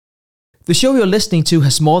The show you're listening to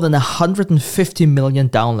has more than 150 million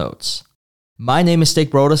downloads. My name is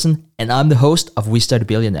Stig Brodersen, and I'm the host of We Study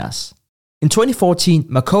Billionaires. In 2014,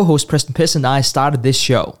 my co-host Preston Piss and I started this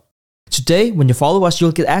show. Today, when you follow us,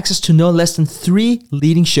 you'll get access to no less than 3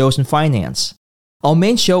 leading shows in finance. Our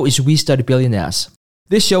main show is We Study Billionaires.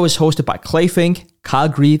 This show is hosted by Clay Fink, Kyle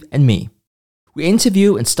Grieve, and me. We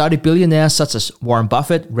interview and study billionaires such as Warren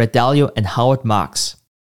Buffett, Ray Dalio, and Howard Marks.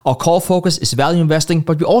 Our core focus is value investing,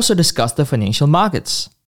 but we also discuss the financial markets.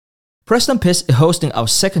 Preston Piss is hosting our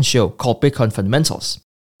second show called Bitcoin Fundamentals.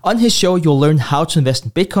 On his show, you'll learn how to invest in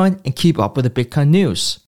Bitcoin and keep up with the Bitcoin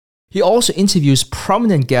news. He also interviews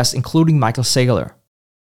prominent guests including Michael Saylor.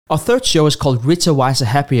 Our third show is called Richer, Wiser,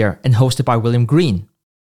 Happier and hosted by William Green.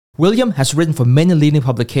 William has written for many leading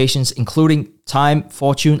publications including Time,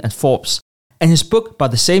 Fortune, and Forbes, and his book by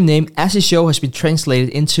the same name as his show has been translated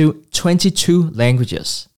into 22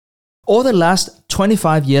 languages. Over the last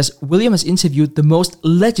 25 years, William has interviewed the most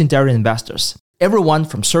legendary investors, everyone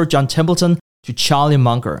from Sir John Templeton to Charlie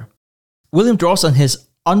Munger. William draws on his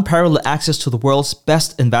unparalleled access to the world's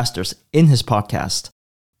best investors in his podcast.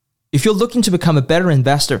 If you're looking to become a better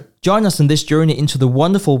investor, join us on this journey into the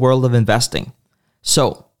wonderful world of investing.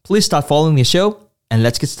 So, please start following the show and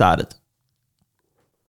let's get started.